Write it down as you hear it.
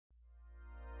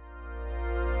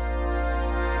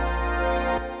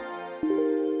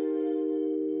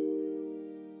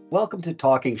Welcome to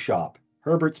Talking Shop,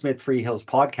 Herbert Smith Freehill's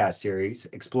podcast series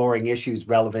exploring issues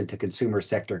relevant to consumer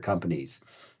sector companies.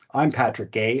 I'm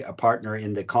Patrick Gay, a partner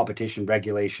in the Competition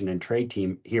Regulation and Trade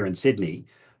team here in Sydney.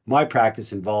 My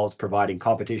practice involves providing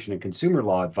competition and consumer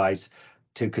law advice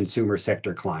to consumer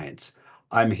sector clients.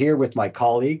 I'm here with my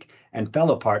colleague and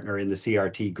fellow partner in the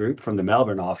CRT group from the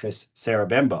Melbourne office, Sarah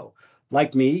Benbow.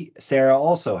 Like me, Sarah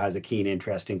also has a keen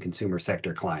interest in consumer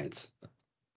sector clients.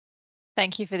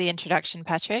 Thank you for the introduction,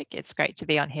 Patrick. It's great to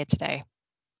be on here today.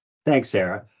 Thanks,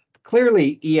 Sarah.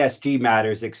 Clearly, ESG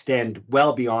matters extend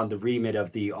well beyond the remit of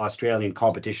the Australian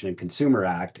Competition and Consumer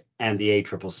Act and the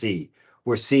ACCC.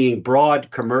 We're seeing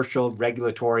broad commercial,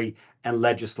 regulatory, and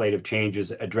legislative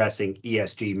changes addressing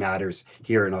ESG matters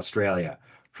here in Australia.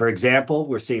 For example,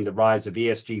 we're seeing the rise of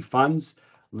ESG funds,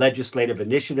 legislative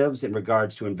initiatives in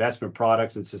regards to investment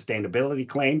products and sustainability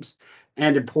claims,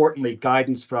 and importantly,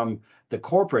 guidance from the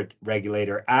corporate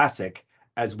regulator ASIC,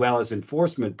 as well as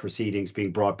enforcement proceedings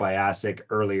being brought by ASIC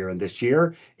earlier in this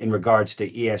year in regards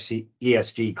to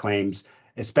ESG claims,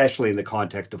 especially in the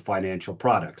context of financial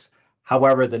products.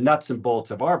 However, the nuts and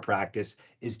bolts of our practice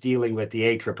is dealing with the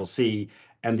ACCC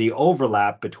and the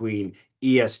overlap between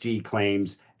ESG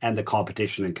claims and the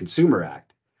Competition and Consumer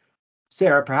Act.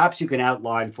 Sarah, perhaps you can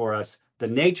outline for us the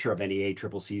nature of any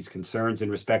ACCC's concerns in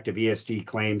respect of ESG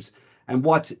claims and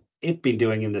what's it been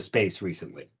doing in the space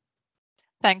recently.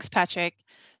 Thanks, Patrick.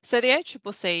 So the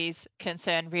ACCC's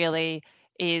concern really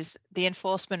is the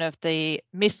enforcement of the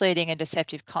misleading and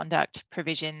deceptive conduct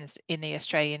provisions in the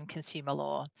Australian consumer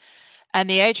law. And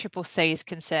the ACCC's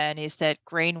concern is that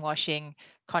greenwashing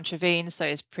contravenes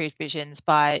those provisions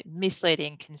by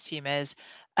misleading consumers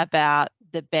about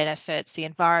the benefits, the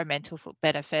environmental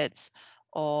benefits,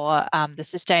 or the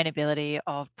sustainability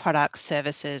of products,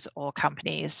 services, or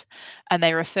companies. And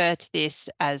they refer to this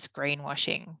as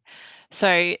greenwashing.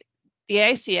 So the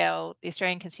ACL, the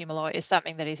Australian Consumer Law, is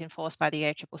something that is enforced by the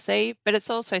ACCC, but it's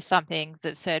also something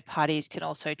that third parties can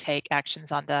also take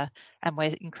actions under, and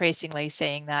we're increasingly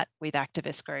seeing that with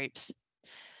activist groups.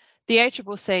 The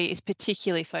ACCC is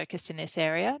particularly focused in this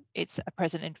area. It's a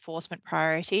present enforcement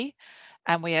priority,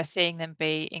 and we are seeing them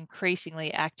be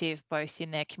increasingly active both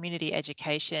in their community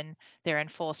education, their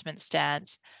enforcement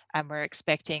stance, and we're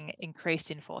expecting increased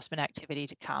enforcement activity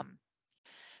to come.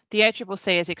 The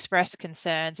ACCC has expressed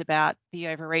concerns about the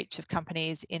overreach of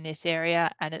companies in this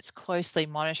area, and it's closely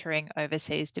monitoring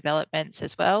overseas developments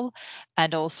as well,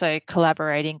 and also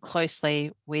collaborating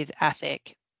closely with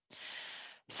ASIC.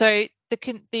 So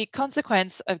the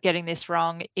consequence of getting this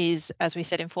wrong is, as we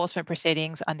said, enforcement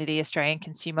proceedings under the Australian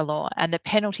consumer law, and the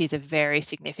penalties are very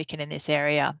significant in this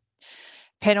area.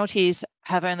 Penalties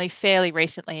have only fairly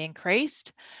recently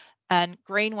increased, and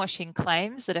greenwashing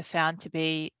claims that are found to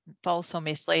be false or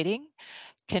misleading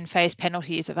can face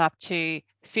penalties of up to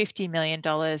 $50 million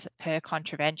per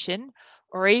contravention,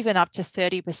 or even up to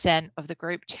 30% of the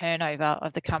group turnover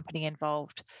of the company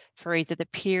involved for either the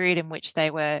period in which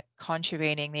they were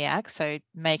contravening the act, so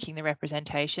making the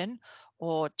representation,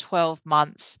 or 12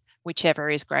 months, whichever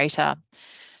is greater.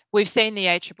 We've seen the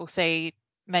ACCC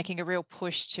making a real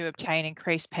push to obtain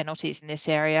increased penalties in this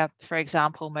area. For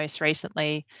example, most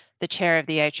recently, the chair of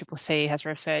the ACCC has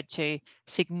referred to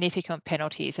significant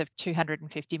penalties of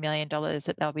 $250 million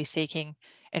that they'll be seeking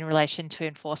in relation to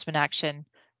enforcement action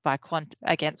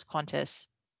against Qantas.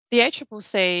 The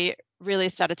ACCC really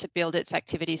started to build its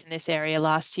activities in this area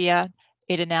last year.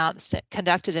 It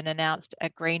conducted and announced a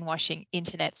greenwashing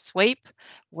internet sweep,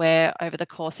 where over the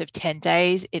course of 10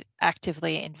 days, it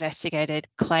actively investigated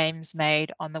claims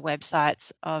made on the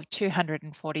websites of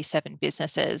 247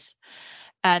 businesses.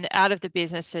 And out of the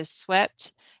businesses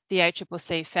swept, the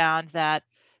ACCC found that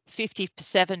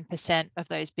 57% of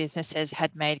those businesses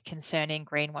had made concerning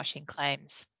greenwashing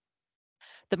claims.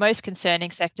 The most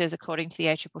concerning sectors, according to the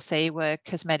ACCC, were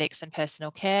cosmetics and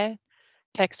personal care,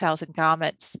 textiles and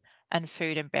garments, and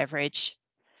food and beverage.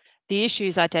 The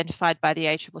issues identified by the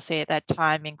ACCC at that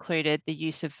time included the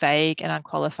use of vague and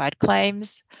unqualified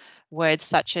claims, words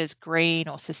such as green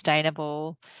or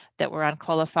sustainable that were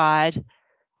unqualified,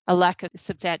 a lack of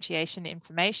substantiation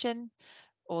information,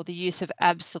 or the use of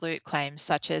absolute claims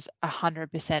such as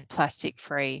 100% plastic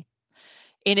free.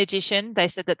 In addition, they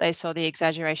said that they saw the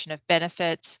exaggeration of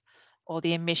benefits or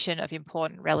the omission of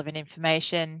important relevant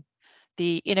information,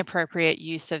 the inappropriate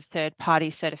use of third-party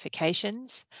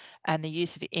certifications, and the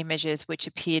use of images which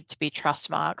appeared to be trust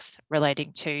marks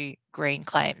relating to green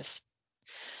claims.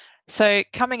 So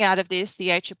coming out of this, the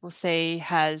ACCC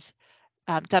has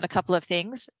done a couple of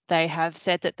things. They have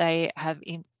said that they have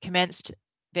commenced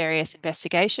various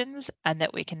investigations and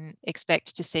that we can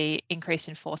expect to see increased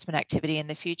enforcement activity in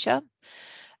the future.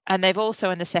 And they've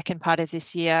also, in the second part of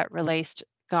this year, released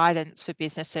guidance for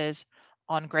businesses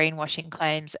on greenwashing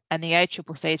claims and the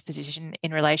ACCC's position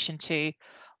in relation to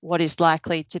what is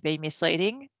likely to be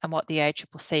misleading and what the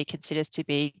ACCC considers to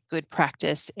be good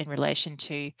practice in relation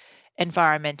to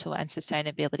environmental and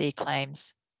sustainability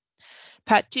claims.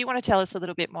 Pat, do you want to tell us a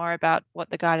little bit more about what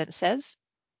the guidance says?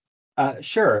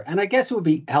 Sure. And I guess it would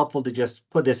be helpful to just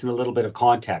put this in a little bit of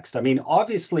context. I mean,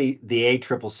 obviously, the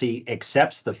ACCC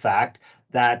accepts the fact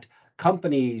that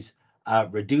companies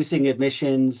reducing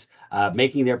emissions,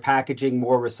 making their packaging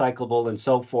more recyclable and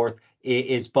so forth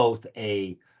is both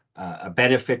a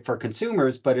benefit for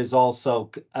consumers, but is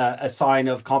also a sign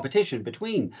of competition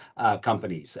between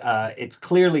companies. It's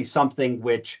clearly something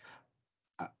which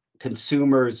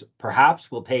consumers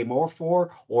perhaps will pay more for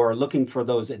or are looking for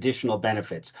those additional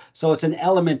benefits. So it's an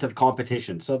element of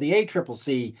competition. So the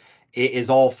ACCC is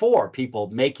all for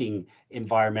people making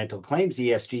environmental claims,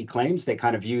 ESG claims. They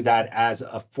kind of view that as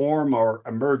a form or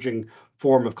emerging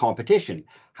form of competition.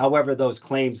 However, those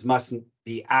claims mustn't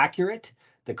be accurate.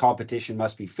 The competition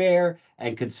must be fair,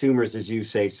 and consumers, as you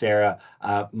say, Sarah,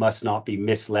 must not be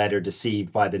misled or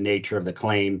deceived by the nature of the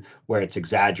claim where it's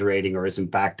exaggerating or isn't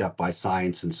backed up by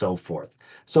science and so forth.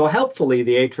 So helpfully,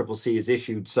 the ACCC has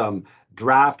issued some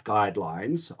draft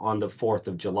guidelines on the 4th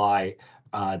of July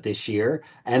this year.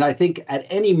 And I think at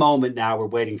any moment now, we're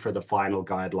waiting for the final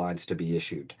guidelines to be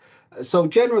issued. So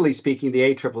generally speaking,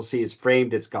 the ACCC has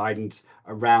framed its guidance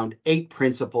around 8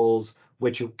 principles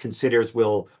which it considers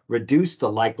will reduce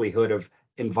the likelihood of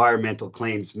environmental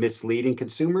claims misleading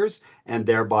consumers and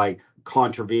thereby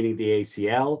contravening the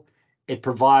ACL. It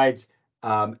provides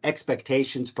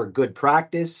expectations for good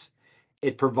practice.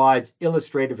 It provides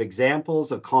illustrative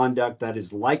examples of conduct that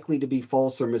is likely to be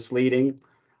false or misleading.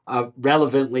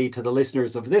 Relevantly to the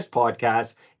listeners of this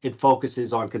podcast, it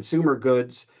focuses on consumer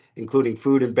goods, including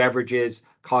food and beverages,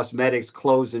 cosmetics,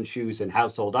 clothes and shoes, and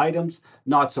household items.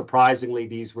 Not surprisingly,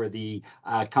 these were the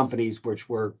companies which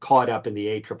were caught up in the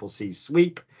ACCC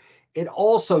sweep. It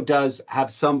also does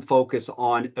have some focus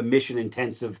on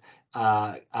emission-intensive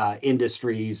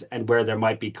industries and where there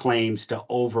might be claims to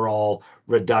overall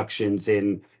reductions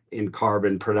in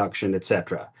carbon production,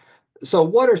 etc. So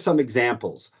what are some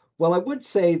examples? Well, I would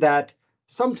say that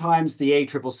sometimes the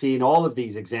ACCC in all of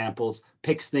these examples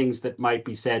picks things that might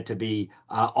be said to be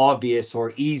obvious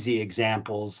or easy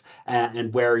examples,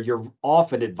 and where you're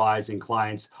often advising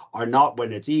clients are not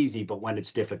when it's easy, but when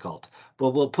it's difficult.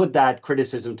 But we'll put that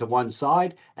criticism to one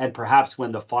side, and perhaps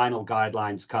when the final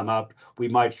guidelines come up, we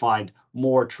might find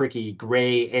more tricky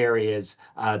gray areas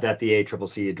that the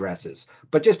ACCC addresses.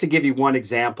 But just to give you one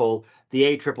example,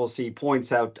 the ACCC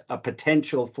points out a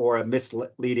potential for a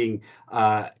misleading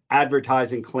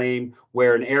advertising claim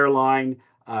where an airline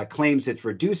claims it's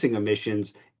reducing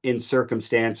emissions in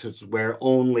circumstances where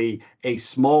only a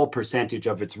small percentage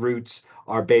of its routes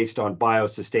are based on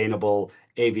biosustainable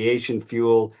aviation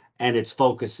fuel, and its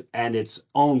focus and its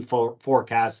own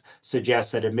forecast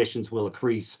suggests that emissions will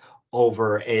increase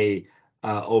over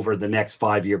the next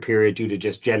 5-year period due to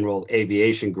just general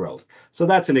aviation growth. So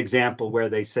that's an example where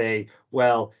they say,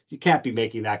 well, you can't be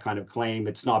making that kind of claim.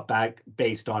 It's not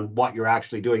based on what you're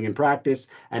actually doing in practice,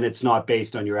 and it's not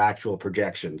based on your actual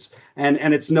projections. And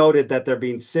it's noted that there have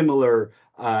been similar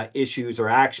issues or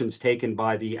actions taken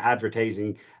by the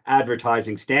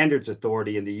Advertising Standards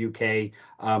Authority in the UK,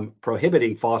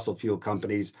 prohibiting fossil fuel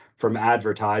companies from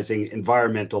advertising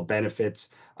environmental benefits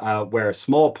where a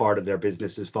small part of their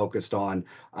business is focused on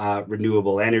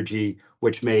renewable energy,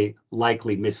 which may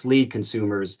likely mislead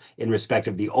consumers in respect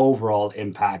of the overall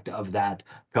impact of that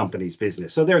company's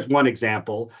business. So there's one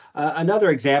example. Another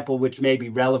example which may be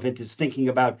relevant is thinking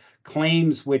about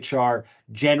claims which are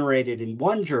generated in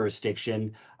one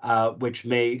jurisdiction, which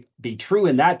may be true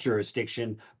in that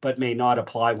jurisdiction, but may not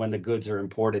apply when the goods are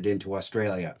imported into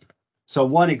Australia. So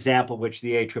one example which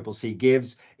the ACCC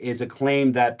gives is a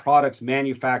claim that products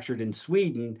manufactured in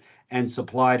Sweden and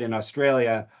supplied in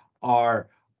Australia have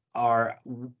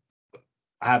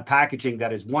packaging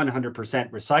that is 100%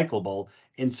 recyclable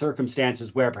in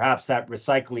circumstances where perhaps that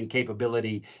recycling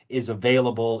capability is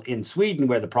available in Sweden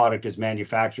where the product is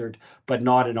manufactured, but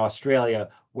not in Australia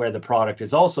where the product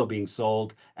is also being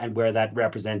sold and where that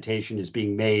representation is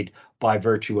being made by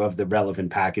virtue of the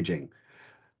relevant packaging.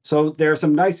 So there are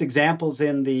some nice examples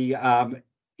in the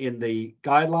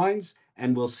guidelines,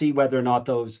 and we'll see whether or not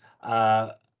those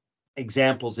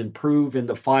examples improve in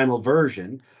the final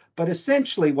version. But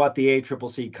essentially what the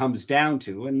ACCC comes down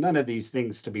to, and none of these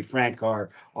things, to be frank,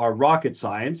 are rocket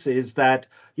science, is that,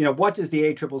 what does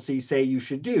the ACCC say you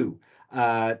should do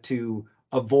to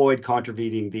avoid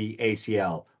contravening the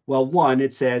ACL? Well, one,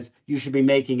 it says you should be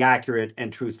making accurate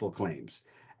and truthful claims.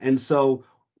 And so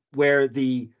where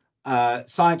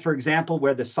for example,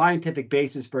 where the scientific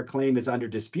basis for a claim is under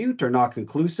dispute or not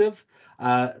conclusive,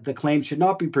 the claim should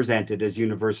not be presented as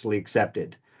universally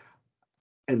accepted.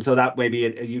 And so that maybe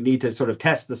you need to sort of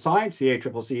test the science. The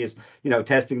ACCC is,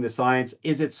 testing the science.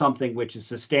 Is it something which is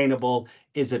sustainable?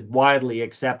 Is it widely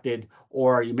accepted?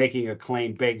 Or are you making a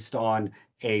claim based on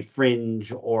a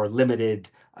fringe or limited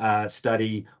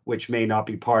study, which may not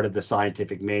be part of the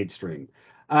scientific mainstream?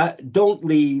 Don't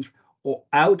leave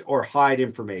out or hide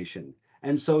information.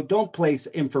 And so don't place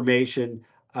information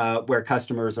where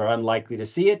customers are unlikely to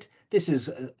see it. This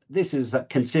is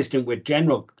consistent with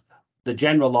the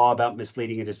general law about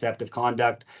misleading and deceptive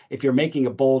conduct. If you're making a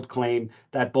bold claim,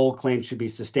 that bold claim should be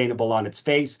sustainable on its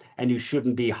face, and you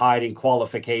shouldn't be hiding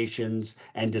qualifications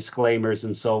and disclaimers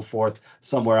and so forth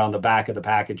somewhere on the back of the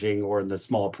packaging or in the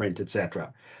small print,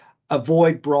 etc.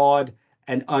 Avoid broad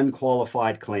and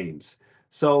unqualified claims.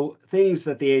 So things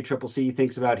that the ACCC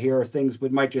thinks about here are things we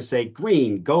might just say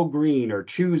green, go green, or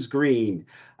choose green.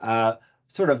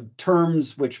 Sort of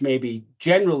terms which may be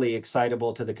generally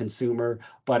excitable to the consumer,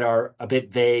 but are a bit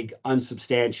vague,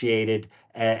 unsubstantiated,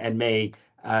 and may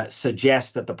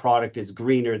suggest that the product is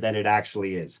greener than it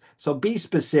actually is. So be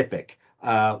specific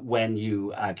when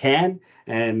you can,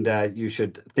 and you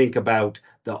should think about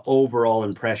the overall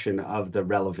impression of the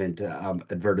relevant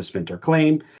advertisement or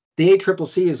claim. The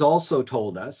ACCC has also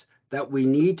told us that we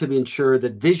need to ensure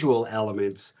that visual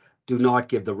elements do not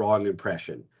give the wrong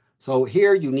impression. So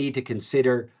here you need to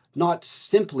consider not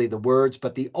simply the words,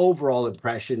 but the overall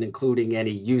impression, including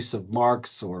any use of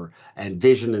marks and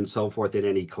vision and so forth in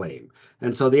any claim.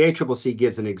 And so the ACCC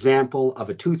gives an example of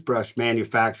a toothbrush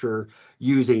manufacturer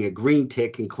using a green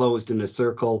tick enclosed in a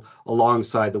circle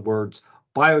alongside the words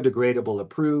biodegradable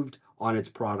approved on its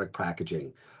product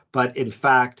packaging. But in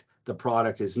fact, the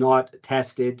product is not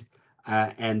tested,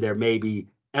 and there may be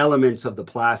elements of the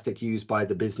plastic used by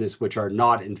the business which are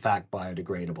not in fact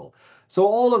biodegradable. So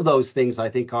all of those things I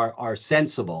think are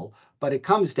sensible, but it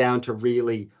comes down to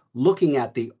really looking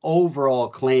at the overall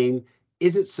claim.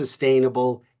 Is it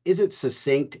sustainable? Is it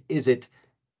succinct?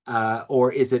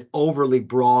 Or is it overly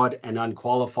broad and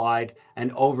unqualified?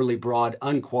 And overly broad,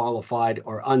 unqualified,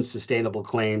 or unsustainable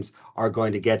claims are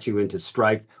going to get you into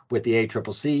strife with the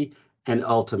ACCC and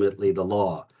ultimately the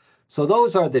law. So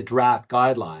those are the draft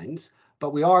guidelines,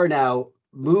 but we are now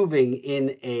moving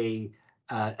in a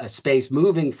space,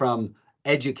 moving from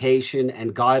education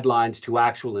and guidelines to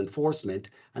actual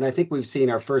enforcement. And I think we've seen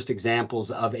our first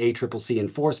examples of ACCC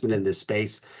enforcement in this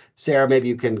space. Sarah, maybe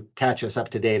you can catch us up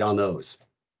to date on those.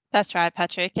 That's right,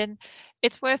 Patrick. And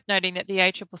it's worth noting that the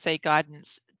ACCC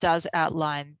guidance does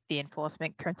outline the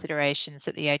enforcement considerations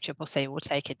that the ACCC will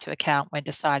take into account when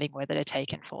deciding whether to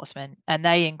take enforcement. And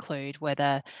they include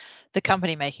whether the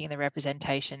company making the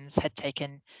representations had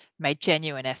made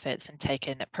genuine efforts and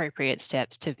taken appropriate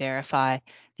steps to verify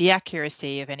the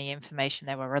accuracy of any information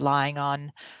they were relying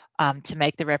on to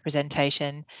make the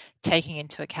representation, taking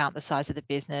into account the size of the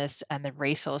business and the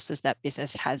resources that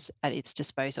business has at its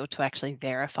disposal to actually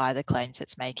verify the claims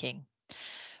it's making.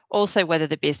 Also, whether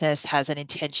the business has an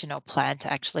intention or plan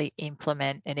to actually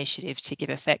implement initiatives to give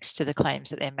effect to the claims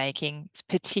that they're making,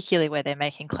 particularly where they're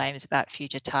making claims about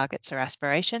future targets or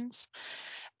aspirations.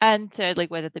 And thirdly,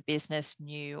 whether the business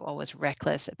knew or was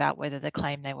reckless about whether the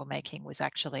claim they were making was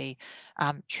actually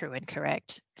true and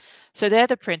correct. So they're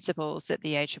the principles that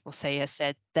the ACCC has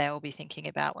said they'll be thinking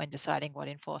about when deciding what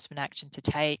enforcement action to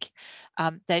take.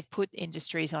 They've put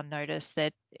industries on notice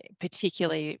that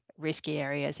particularly risky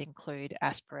areas include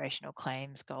aspirational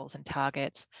claims, goals and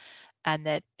targets, and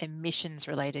that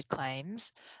emissions-related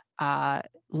claims are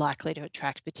likely to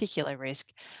attract particular risk,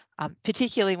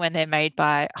 particularly when they're made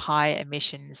by high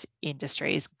emissions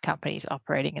industries, companies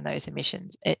operating in those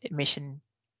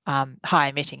high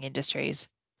emitting industries.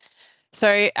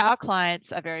 So our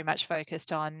clients are very much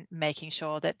focused on making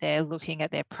sure that they're looking at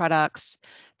their products,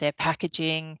 their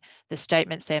packaging, the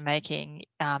statements they're making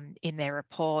in their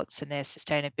reports and their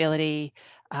sustainability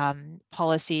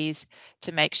policies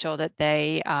to make sure that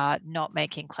they are not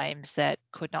making claims that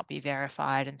could not be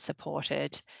verified and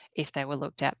supported if they were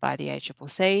looked at by the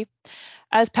ACCC.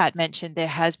 As Pat mentioned, there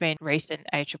has been recent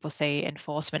ACCC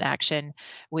enforcement action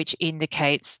which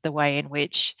indicates the way in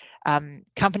which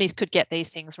companies could get these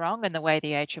things wrong and the way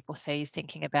the ACCC is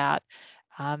thinking about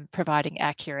providing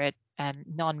accurate and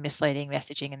non-misleading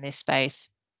messaging in this space.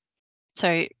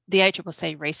 So the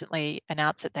ACCC recently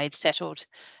announced that they'd settled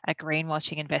a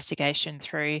greenwashing investigation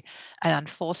through an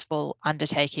unenforceable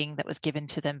undertaking that was given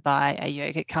to them by a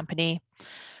yogurt company.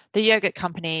 The yogurt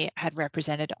company had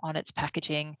represented on its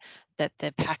packaging that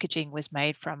the packaging was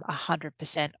made from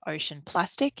 100% ocean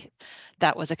plastic.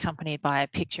 That was accompanied by a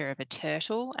picture of a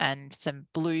turtle and some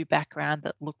blue background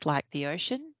that looked like the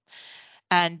ocean.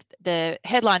 And the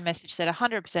headline message said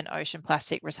 100% ocean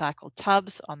plastic recycled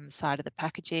tubs on the side of the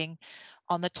packaging.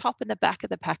 On the top and the back of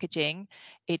the packaging,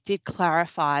 it did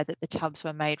clarify that the tubs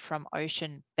were made from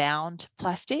ocean-bound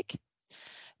plastic.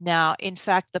 Now, in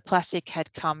fact, the plastic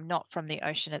had come not from the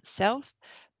ocean itself,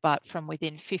 but from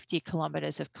within 50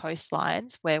 kilometres of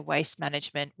coastlines where waste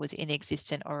management was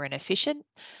inexistent or inefficient.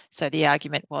 So the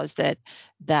argument was that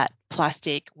that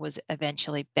plastic was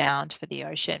eventually bound for the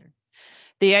ocean.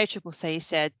 The ACCC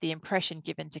said the impression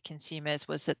given to consumers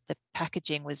was that the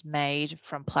packaging was made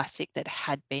from plastic that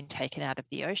had been taken out of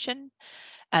the ocean,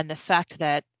 and the fact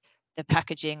that the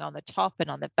packaging on the top and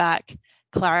on the back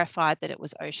clarified that it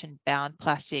was ocean-bound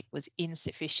plastic was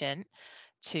insufficient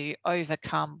to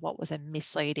overcome what was a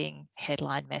misleading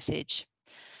headline message.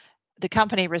 The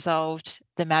company resolved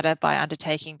the matter by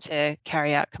undertaking to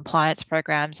carry out compliance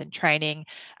programs and training,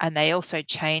 and they also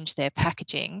changed their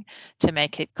packaging to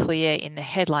make it clear in the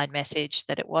headline message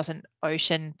that it wasn't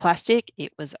ocean plastic,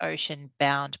 it was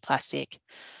ocean-bound plastic.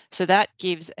 So that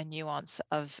gives a nuance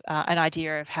of an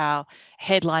idea of how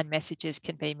headline messages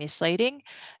can be misleading,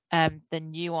 the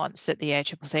nuance that the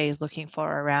ACCC is looking for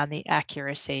around the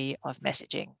accuracy of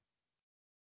messaging.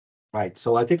 Right.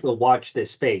 So I think we'll watch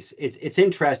this space. It's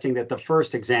interesting that the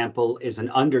first example is an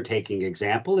undertaking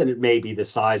example, and it may be the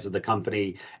size of the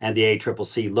company and the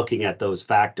ACCC looking at those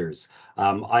factors.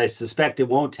 I suspect it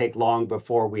won't take long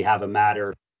before we have a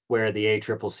matter where the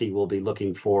ACCC will be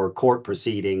looking for court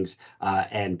proceedings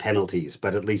and penalties.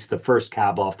 But at least the first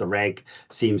cab off the rank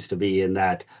seems to be in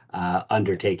that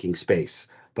undertaking space.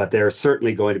 But there's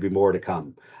certainly going to be more to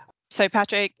come. So,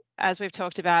 Patrick, as we've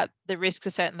talked about, the risks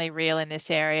are certainly real in this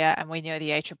area, and we know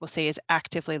the ACCC is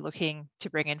actively looking to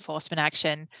bring enforcement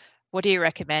action. What do you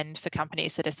recommend for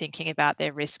companies that are thinking about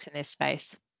their risks in this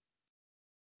space?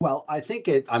 Well,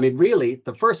 really,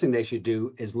 the first thing they should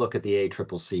do is look at the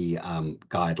ACCC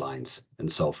guidelines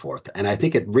and so forth. And I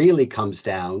think it really comes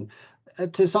down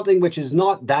to something which is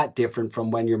not that different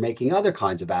from when you're making other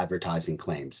kinds of advertising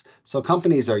claims. So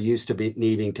companies are used to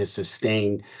needing to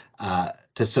substantiate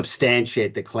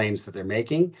the claims that they're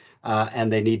making,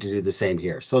 and they need to do the same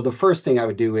here. So the first thing I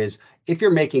would do is, if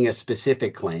you're making a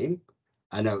specific claim,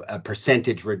 a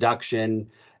percentage reduction,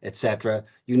 etc.,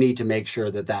 you need to make sure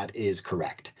that that is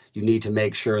correct. You need to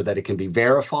make sure that it can be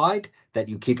verified, that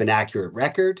you keep an accurate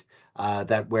record,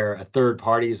 that where a third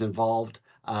party is involved,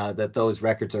 that those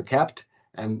records are kept.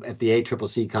 And if the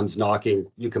ACCC comes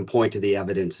knocking, you can point to the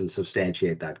evidence and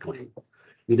substantiate that claim.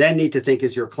 You then need to think,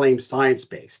 is your claim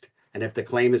science-based? And if the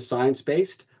claim is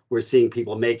science-based, we're seeing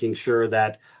people making sure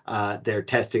that they're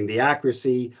testing the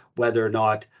accuracy, whether or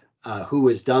not who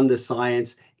has done the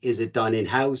science, is it done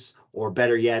in-house, or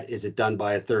better yet, is it done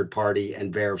by a third party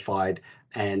and verified,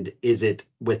 and is it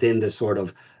within the sort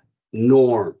of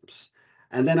norms?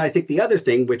 And then I think the other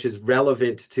thing, which is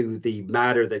relevant to the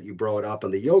matter that you brought up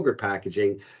on the yogurt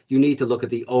packaging, you need to look at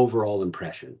the overall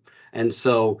impression. And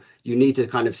so you need to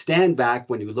kind of stand back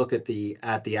when you look at the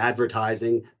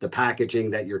advertising, the packaging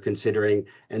that you're considering,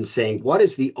 and saying, what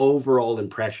is the overall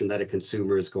impression that a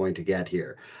consumer is going to get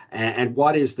here? And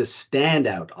what is the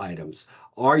standout items?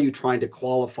 Are you trying to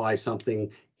qualify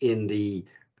something in the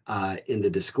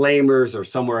disclaimers or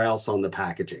somewhere else on the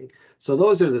packaging? So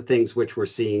those are the things which we're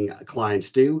seeing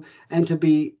clients do.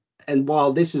 And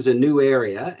while this is a new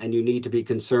area and you need to be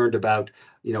concerned about,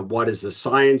 what is the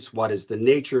science, what is the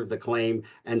nature of the claim,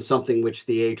 and something which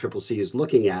the ACCC is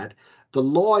looking at, the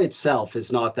law itself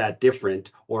is not that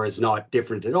different, or is not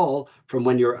different at all from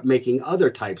when you're making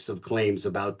other types of claims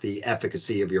about the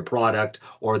efficacy of your product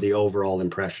or the overall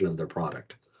impression of their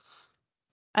product.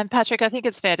 And Patrick, I think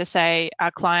it's fair to say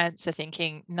our clients are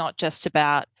thinking not just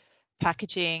about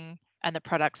packaging and the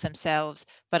products themselves,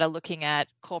 but are looking at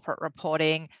corporate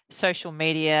reporting, social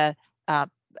media,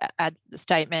 ad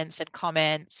statements and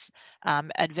comments,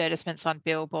 advertisements on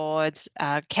billboards,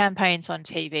 campaigns on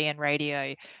TV and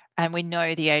radio. And we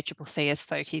know the ACCC is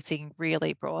focusing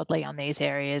really broadly on these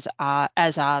areas,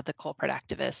 as are the corporate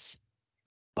activists.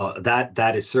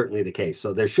 That is certainly the case.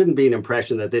 So there shouldn't be an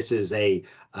impression that this is a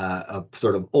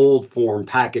sort of old form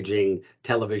packaging,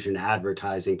 television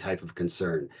advertising type of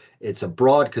concern. It's a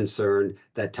broad concern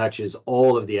that touches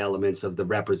all of the elements of the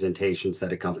representations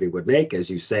that a company would make, as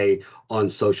you say, on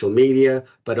social media,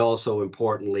 but also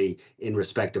importantly in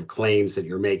respect of claims that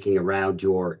you're making around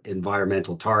your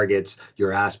environmental targets,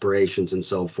 your aspirations, and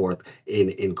so forth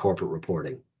in corporate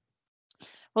reporting.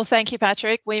 Well, thank you,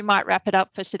 Patrick. We might wrap it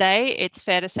up for today. It's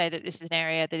fair to say that this is an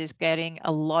area that is getting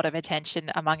a lot of attention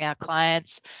among our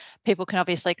clients. People can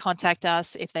obviously contact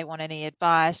us if they want any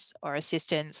advice or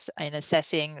assistance in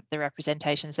assessing the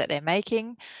representations that they're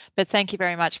making. But thank you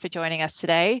very much for joining us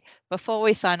today. Before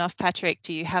we sign off, Patrick,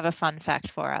 do you have a fun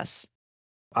fact for us?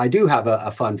 I do have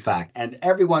a fun fact, and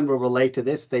everyone will relate to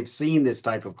this. They've seen this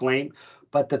type of claim,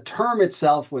 but the term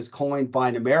itself was coined by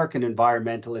an American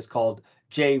environmentalist called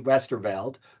Jay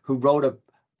Westerveld, who wrote an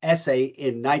essay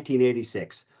in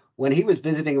 1986. When he was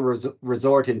visiting a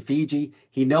resort in Fiji,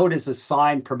 he noticed a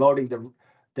sign promoting the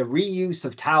reuse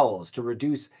of towels to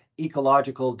reduce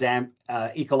ecological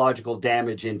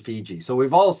damage in Fiji. So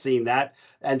we've all seen that.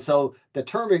 And so the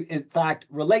term, in fact,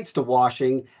 relates to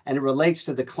washing, and it relates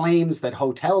to the claims that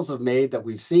hotels have made that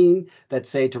we've seen that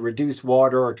say to reduce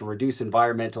water or to reduce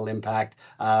environmental impact,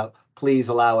 please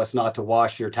allow us not to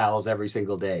wash your towels every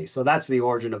single day. So that's the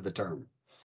origin of the term.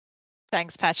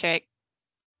 Thanks, Patrick.